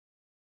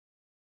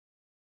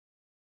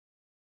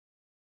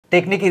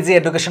Technique easy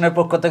এডুকেশনের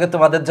পক্ষ থেকে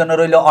তোমাদের জন্য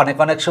রইল অনেক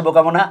অনেক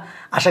শুভকামনা।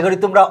 আশা করি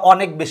তোমরা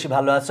অনেক বেশি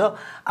ভালো আছো।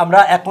 আমরা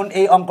এখন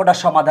এই অঙ্কটা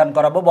সমাধান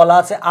করাবো। বলা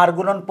আছে আর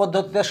গুণন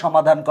পদ্ধতিতে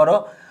সমাধান করো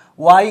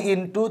y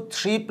into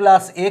 3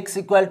 plus x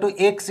equal to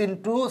x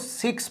into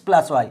 6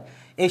 plus Y.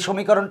 এই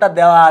সমীকরণটা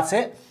দেওয়া আছে।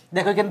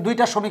 দেখো এখানে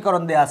দুইটা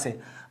সমীকরণ দেওয়া আছে।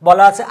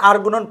 বলা আছে আর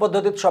গুণন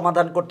পদ্ধতিতে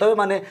সমাধান করতে হবে,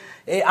 মানে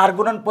এই আর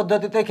গুণন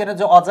পদ্ধতিতে এখানে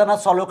যে অজানা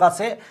চলক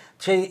আছে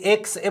সেই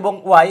এক্স এবং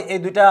ওয়াই এই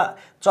দুইটা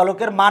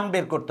চলকের মান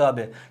বের করতে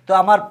হবে। তো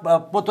আমার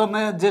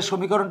প্রথমে যে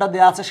সমীকরণটা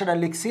দেওয়া আছে সেটা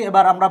লিখছি।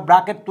 এবার আমরা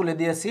ব্র্যাকেট তুলে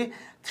দিয়েছি।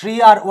 3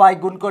 আর ওয়াই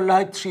গুণ করলে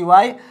হয়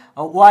 3y,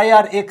 ওয়াই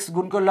আর এক্স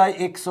গুণ করলে হয়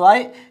xy,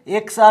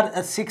 এক্স আর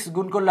 6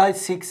 গুণ করলে হয়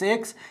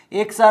 6x,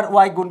 এক্স আর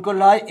ওয়াই গুণ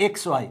করলে হয়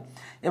xy।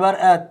 এবার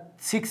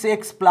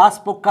 6x প্লাস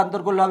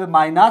পক্ষান্তর করলে হবে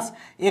মাইনাস,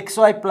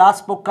 xy প্লাস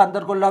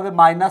পক্ষান্তর করলে হবে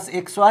মাইনাস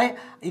xy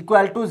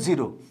ইকুয়াল টু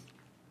 0।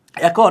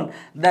 এখন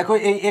দেখো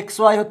এই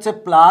xy হচ্ছে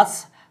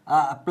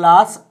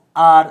প্লাস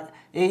আর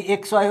এই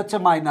xy হচ্ছে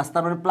মাইনাস,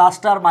 তার মানে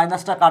প্লাসটা আর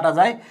মাইনাসটা কাটা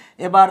যায়।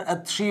 এবার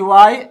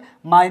 3y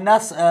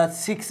minus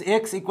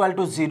 6x equal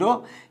to 0।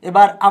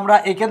 এবার আমরা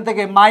এখান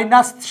থেকে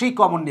 -3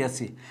 কমন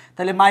নিয়েছি,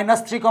 তাহলে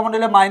 -3 কমন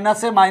নিলে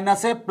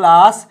মাইনাসে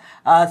প্লাস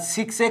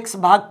 6x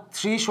ভাগ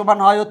 3 সমান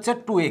হয় হচ্ছে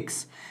 2x।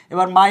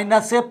 এবার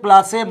মাইনাসে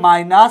প্লাসে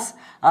মাইনাস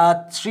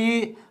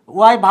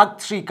 3y ভাগ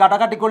 3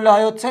 কাটাকাটি করলে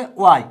হয় হচ্ছে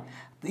y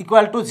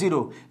ইকুয়াল টু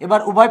 0। এবার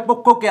উভয়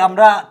পক্ষকে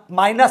আমরা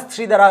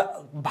 -3 দ্বারা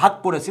ভাগ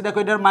করেছি। দেখো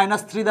এটার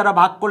 -3 দ্বারা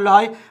ভাগ করলে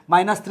হয়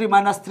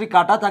 -3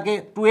 কাটা থাকে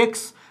 2x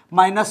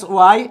minus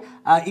Y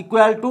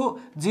equal to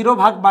 0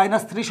 ভাগ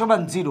 -3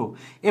 সমান 0।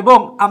 এবং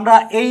আমরা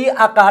এই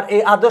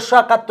আদর্শ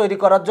আকার তৈরি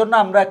করার জন্য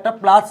আমরা একটা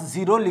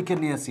 +0 লিখে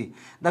নিয়েছি।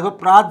 দেখো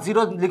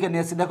 +0 লিখে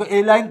নিয়েছি। দেখো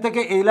এই লাইন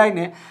থেকে এই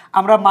লাইনে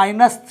আমরা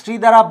 -3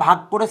 দ্বারা ভাগ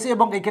করেছি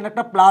এবং এখানে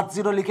একটা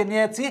 +0 লিখে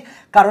নিয়েছি,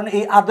 কারণ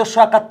এই আদর্শ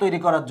আকার তৈরি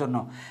করার জন্য।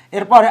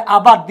 এরপরে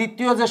আবার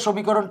দ্বিতীয় যে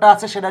সমীকরণটা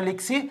আছে সেটা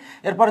লিখছি।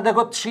 এরপরে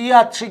দেখো 3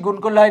 আর 3 গুণ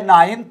করলে হয়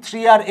 9,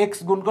 3 আর x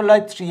গুণ করলে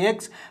হয় 3x,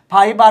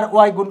 5 আর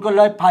y গুণ করলে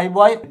হয়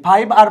 5y,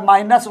 5 আর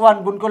 -1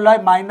 গুণ করলে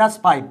হয়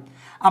 -5।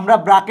 আমরা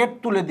ব্র্যাকেট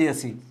তুলে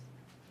দিয়েছি।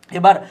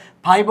 এবার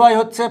 5y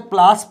হচ্ছে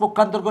প্লাস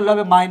পক্ষান্তর করলে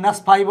হবে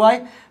 -5y,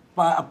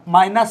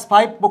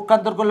 -5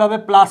 পক্ষান্তর করলে হবে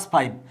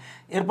 +5।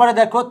 এরপরে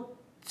দেখো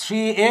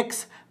 3x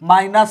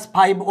মাইনাস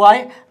 5y,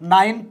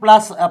 9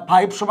 প্লাস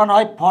 5 সমান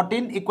হয়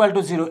 14 ইকুয়াল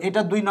টু 0।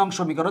 এটা 2 নং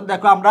সমীকরণ।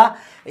 দেখো আমরা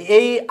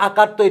এই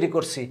আকার তৈরি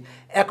করছি।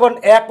 এখন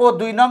 1 ও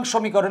 2 নং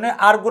সমীকরণে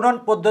আর গুণন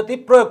পদ্ধতি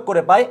প্রয়োগ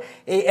করে পাই।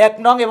 এই 1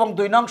 নং এবং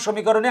 2 নং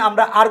সমীকরণে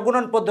আমরা আর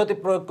গুণন পদ্ধতি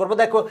প্রয়োগ করব।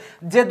 দেখো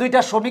যে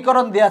দুইটা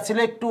সমীকরণ দেওয়া ছিল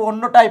একটু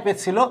অন্য টাইপের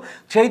ছিল,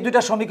 সেই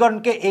দুইটা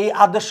সমীকরণকে এই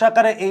আদর্শ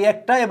আকারে এই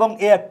একটা এবং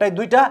এই একটাই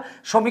দুইটা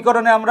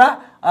সমীকরণে আমরা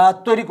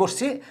তৈরি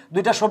করছি।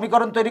 দুইটা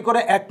সমীকরণ তৈরি করে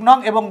 1 নং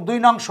এবং 2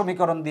 নং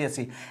সমীকরণ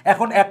দিয়েছি।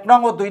 এখন 1 নং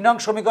ও 2 নং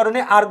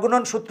সমীকরণে আর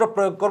গুণন সূত্র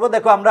প্রয়োগ করব।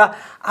 দেখো আমরা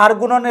আর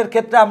গুণনের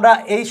ক্ষেত্রে আমরা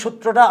এই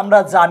সূত্রটা আমরা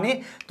জানি,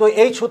 তো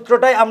এই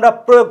সূত্রটাই আমরা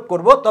প্রয়োগ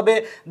করব। তবে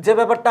যে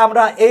ব্যাপারটা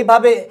আমরা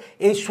এইভাবে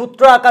এই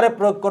সূত্র আকারে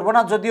প্রয়োগ করব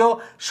না, যদিও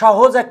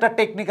সহজ একটা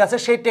টেকনিক আছে,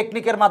 সেই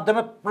টেকনিকের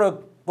মাধ্যমে প্রয়োগ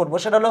করব।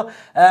 সেটা হলো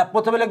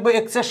প্রথমে লিখবো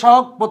এক্স এর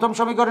সহগ, প্রথম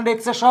সমীকরণে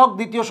এক্স এর সহগ,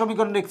 দ্বিতীয়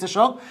সমীকরণে এক্স এর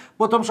সহগ।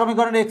 প্রথম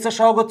সমীকরণে এক্স এর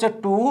সহগ হচ্ছে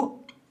 2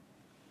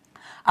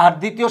 আর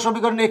দ্বিতীয়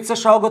সমীকরণে এক্স এর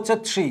সহগ হচ্ছে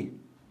 3।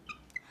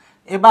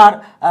 এবার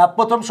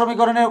প্রথম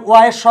সমীকরণে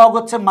ওয়াই এর সহগ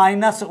হচ্ছে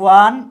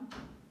 -1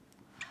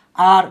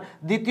 আর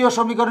দ্বিতীয়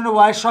সমীকরণে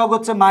ওয়াই এর সহগ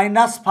হচ্ছে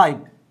 -5।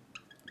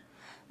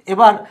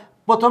 এবার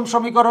প্রথম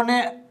সমীকরণে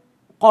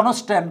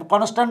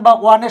কনস্ট্যান্ট বা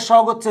 1 এর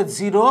সহগ হচ্ছে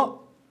 0।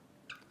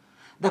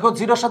 দেখো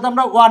 0 এর সাথে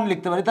আমরা 1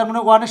 লিখতে পারি, তার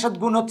মানে 1 এর সাথে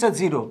গুণ হচ্ছে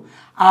 0।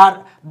 আর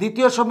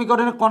দ্বিতীয়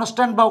সমীকরণে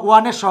কনস্ট্যান্ট বা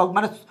 1 এর সহগ,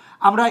 মানে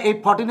আমরা এই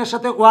 14 এর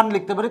সাথে 1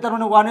 লিখতে পারি, তার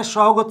মানে 1 এর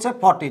সহগ হচ্ছে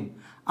 14।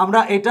 আমরা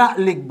এটা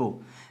লিখব।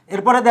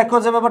 এরপরে দেখো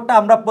যে ব্যাপারটা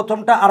আমরা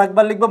প্রথমটা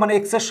আরেকবার লিখবো, মানে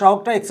এক্স এর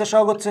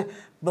সহগ হচ্ছে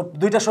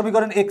দুইটা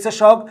সমীকরণ এক্স এর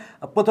সহগ,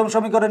 প্রথম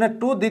সমীকরণে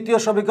 2, দ্বিতীয়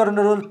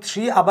সমীকরণের হল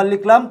 3, আবার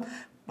লিখলাম।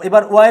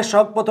 এবার ওয়াই এর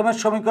সহগ, প্রথমের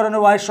সমীকরণে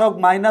ওয়াই এর সহগ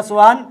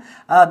 -1,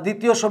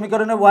 দ্বিতীয়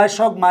সমীকরণে ওয়াই এর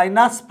সহগ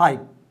 -5।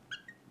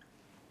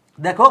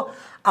 দেখো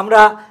আমরা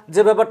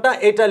যে ব্যাপারটা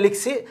এটা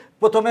লিখছি,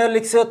 প্রথমে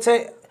লিখছি হচ্ছে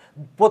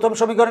প্রথম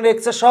সমীকরণে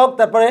এক্স এর সহগ,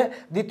 তারপরে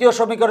দ্বিতীয়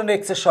সমীকরণে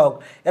এক্স এর সহগ।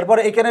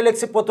 এরপরে এখানে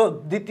লিখছি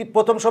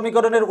প্রথম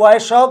সমীকরণের ওয়াই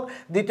এর সহগ,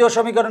 দ্বিতীয়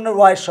সমীকরণের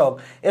ওয়াই এর সহগ।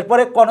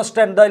 এরপরে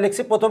কনস্ট্যান্ট দ্বয়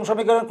লিখছি, প্রথম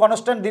সমীকরণের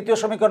কনস্ট্যান্ট, দ্বিতীয়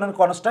সমীকরণের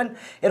কনস্ট্যান্ট।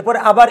 এরপরে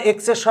আবার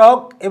এক্স এর সহগ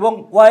এবং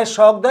ওয়াই এর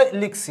সহগ দ্বয়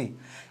লিখছি।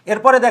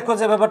 এরপরে দেখো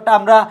যে ব্যাপারটা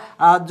আমরা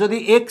যদি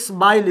এক্স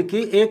বাই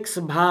লিখি, এক্স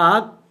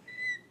ভাগ,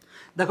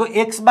 দেখো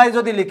এক্স বাই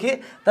যদি লিখি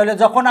তাহলে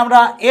যখন আমরা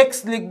এক্স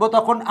লিখবো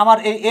তখন আমার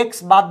এই এক্স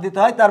বাদ দিতে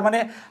হয়, তার মানে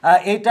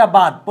এইটা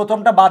বাদ,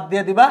 প্রথমটা বাদ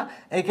দিয়ে দিবা।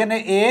 এখানে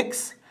এক্স,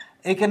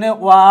 এখানে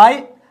ওয়াই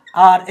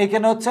আর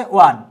এখানে হচ্ছে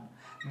 1।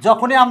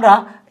 যখনই আমরা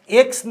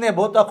এক্স নেব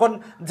তখন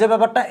যে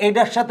ব্যাপারটা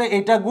এইটার সাথে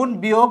এইটা গুণ,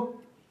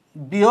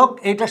 বিয়োগ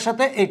এইটার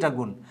সাথে এইটা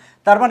গুণ,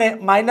 তার মানে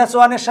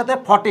 -1 এর সাথে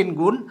 14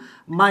 গুণ,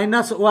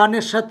 -1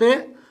 এর সাথে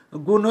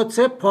গুণ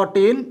হচ্ছে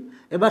 14।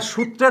 এবার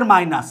সূত্রের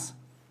মাইনাস,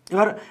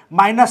 এবার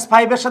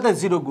 -5 এর সাথে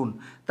 0 গুণ,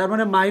 তার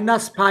মানে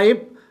 -5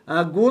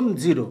 গুণ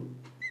 0।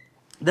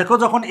 দেখো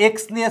যখন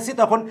এক্স নিয়েছি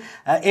তখন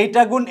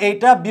এইটা গুণ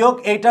এইটা বিয়োগ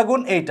এইটা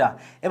গুণ এইটা।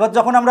 এবার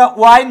যখন আমরা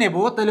ওয়াই নেব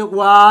তাহলে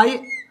ওয়াই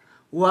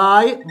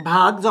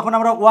ভাগ যখন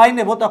আমরা ওয়াই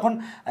নেব তখন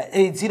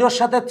এই 0-র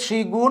সাথে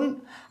 3 গুণ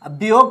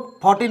বিয়োগ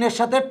 14-এর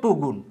সাথে 2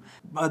 গুণ,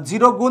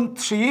 0 গুণ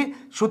 3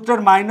 সূত্রের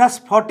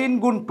 -14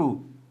 গুণ 2,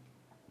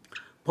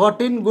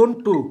 14 গুণ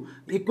 2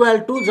 ইকুয়াল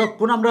টু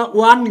যখন আমরা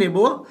 1 নেব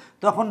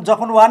তখন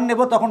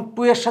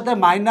 2 এর সাথে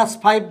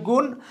 -5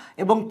 গুণ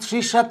এবং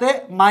 3-র সাথে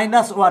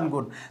 -1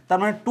 গুণ, তার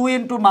মানে 2 ×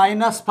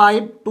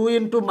 -5 2 ×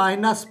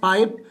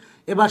 -5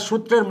 এবার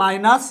সূত্রের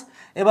মাইনাস,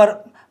 এবার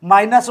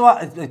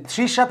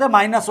 -3-র সাথে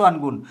 -1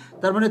 গুণ,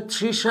 তার মানে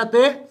 3-র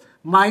সাথে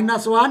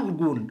 -1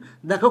 গুণ।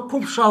 দেখো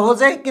খুব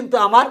সহজেই কিন্তু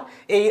আমার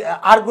এই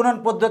আর গুণন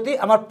পদ্ধতি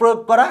আমার প্রয়োগ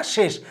করা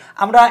শেষ।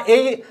 আমরা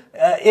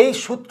এই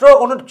সূত্র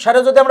অনুসারে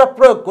যদি আমরা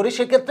প্রয়োগ করি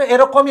সেক্ষেত্রে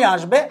এরকমই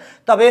আসবে,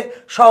 তবে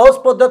সহজ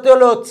পদ্ধতি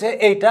হচ্ছে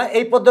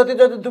এই পদ্ধতি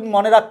যদি তুমি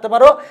মনে রাখতে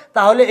পারো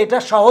তাহলে এটা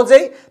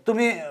সহজেই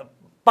তুমি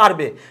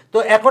পারবে। তো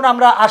এখন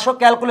আমরা আসো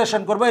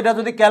ক্যালকুলেশন করব। এটা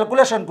যদি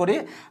ক্যালকুলেশন করি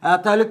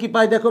তাহলে কি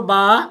পাই দেখো,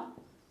 বা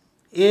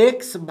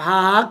এক্স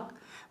ভাগ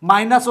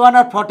 -1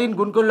 আর 14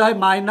 গুণ করলে হয়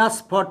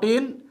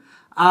 -14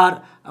 আর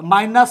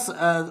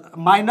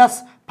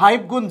 -5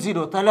 গুণ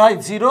 0 তাহলে হয়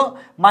 0,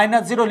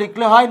 -0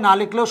 লিখলে হয়, না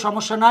লিখলেও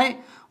সমস্যা নাই।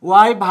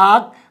 ওয়াই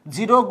ভাগ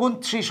 0 গুণ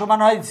 3 সমান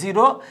হয়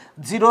 0,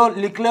 0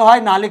 লিখলে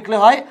হয়, না লিখলে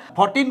হয়।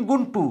 14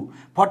 গুণ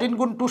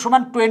 2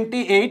 সমান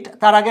 28,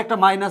 তার আগে একটা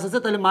মাইনাস আছে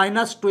তাহলে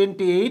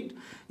 -28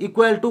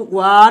 ইকুয়াল টু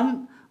 1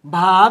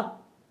 ভাগ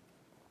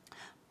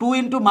 2 ×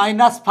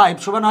 -5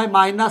 সমান হয়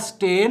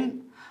 -10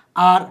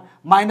 আর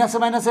মাইনাসে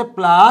মাইনাসে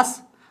প্লাস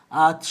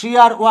 3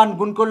 আর 1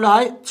 গুণ করলে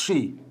হয়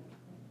 3।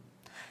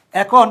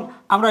 এখন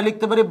আমরা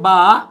লিখতে পারি বা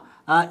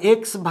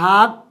এক্স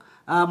ভাগ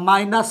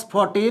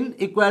 -14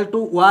 ইকুয়াল টু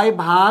ওয়াই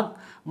ভাগ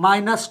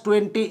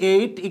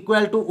 -28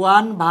 ইকুয়াল টু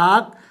 1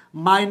 ভাগ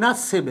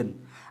 -7।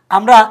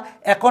 আমরা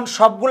এখন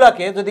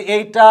সবগুলাকে যদি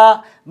এইটা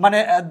মানে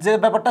যে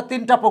ব্যাপারটা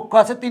 3টা পক্ষ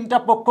আছে 3টা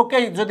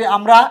পক্ষকেই যদি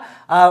আমরা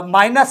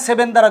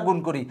 -7 দ্বারা গুণ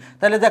করি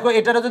তাহলে দেখো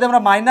এটারে যদি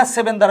আমরা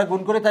 -7 দ্বারা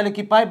গুণ করি তাহলে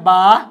কি পাই,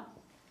 বা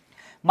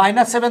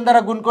 -7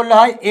 দ্বারা গুণ করলে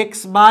হয়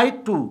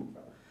x/2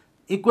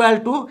 ইকুয়াল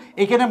টু,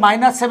 এখানে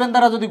 -7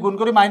 দ্বারা যদি গুণ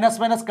করি মাইনাস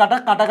মাইনাস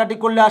কাটাকাটি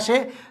করলে আসে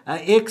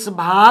x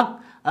ভাগ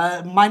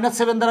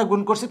 -7 দ্বারা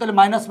গুণ করছি তাহলে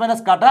মাইনাস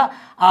মাইনাস কাটা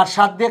আর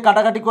 7 দিয়ে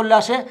কাটাকাটি করলে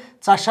আসে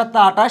 4 7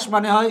 28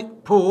 মানে হয়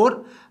 4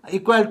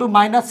 ইকুয়াল টু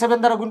 -7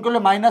 দ্বারা গুণ করলে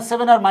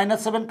 -7 আর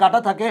 -7 কাটা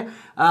থাকে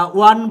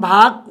 1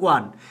 ভাগ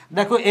 1।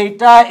 দেখো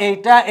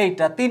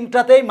এইটা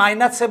তিনটাতেই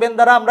 -7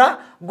 দ্বারা আমরা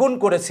গুণ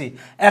করেছি।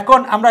 এখন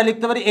আমরা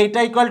লিখতে পারি এইটা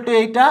ইকুয়াল টু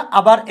এইটা,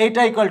 আবার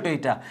এইটা ইকুয়াল টু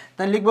এইটা,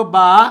 তাহলে লিখবো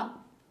বা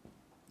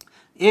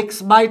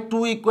x/2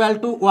 ইকুয়াল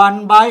টু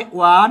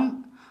 1/1।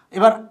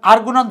 এবার আর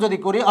গুণন যদি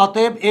করি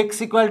অতএব x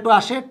ইকুয়াল টু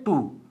আসে 2,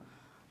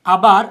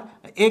 আবার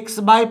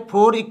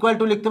x/4 ইকুয়াল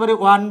টু লিখতে পারি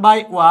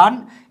 1/1।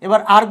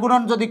 এবার আর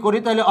গুণন যদি করি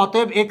তাহলে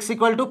অতএব x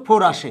ইকুয়াল টু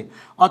 4 আসে।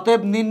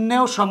 অতএব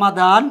নির্ণেয়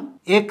সমাধান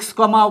x,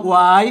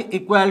 y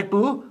equal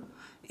to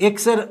x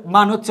এর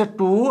মান হচ্ছে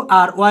 2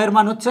 আর y এর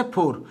মান হচ্ছে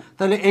 4।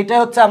 তাহলে এইটা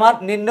হচ্ছে আমার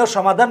নির্ণেয়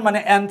সমাধান, মানে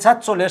অ্যান্সার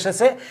চলে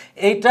এসেছে।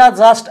 এইটা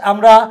জাস্ট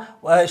আমরা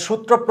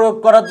সূত্র প্রয়োগ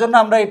করার জন্য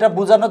আমরা এটা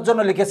বোঝানোর জন্য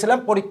লিখেছিলাম,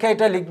 পরীক্ষায়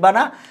এটা লিখবা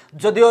না,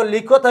 যদিও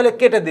লিখো তাহলে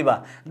কেটে দিবা।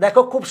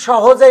 দেখো খুব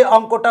সহজেই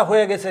অঙ্কটা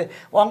হয়ে গেছে।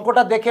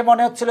 অঙ্কটা দেখে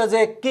মনে হচ্ছিল যে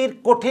কি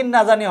কঠিন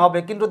না জানি হবে,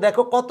 কিন্তু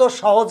দেখো কত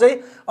সহজেই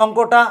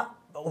অঙ্কটা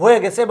হয়ে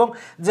গেছে। এবং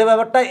যে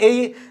ব্যাপারটা এই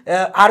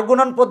আর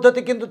গুণন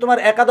পদ্ধতি কিন্তু তোমার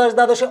একাদশ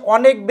দ্বাদশে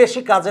অনেক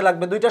বেশি কাজে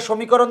লাগবে। দুইটা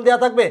সমীকরণ দেওয়া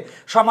থাকবে,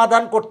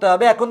 সমাধান করতে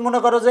হবে। এখন মনে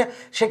করো যে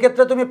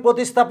সেক্ষেত্রে তুমি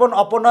প্রতিস্থাপন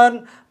অপনয়ন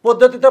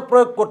পদ্ধতিতে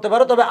প্রয়োগ করতে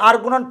পারো, তবে আর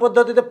গুণন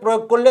পদ্ধতিতে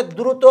প্রয়োগ করলে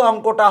দ্রুত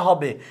অঙ্কটা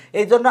হবে।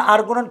 এই জন্য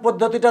আর গুণন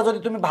পদ্ধতিটা যদি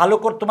তুমি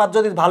তোমার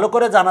যদি ভালো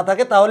করে জানা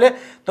থাকে তাহলে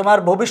তোমার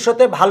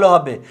ভবিষ্যতে ভালো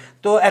হবে।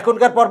 তো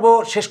এখনকার পর্ব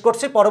শেষ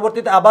করছি,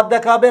 পরবর্তীতে আবার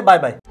দেখা হবে। Bye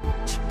bye.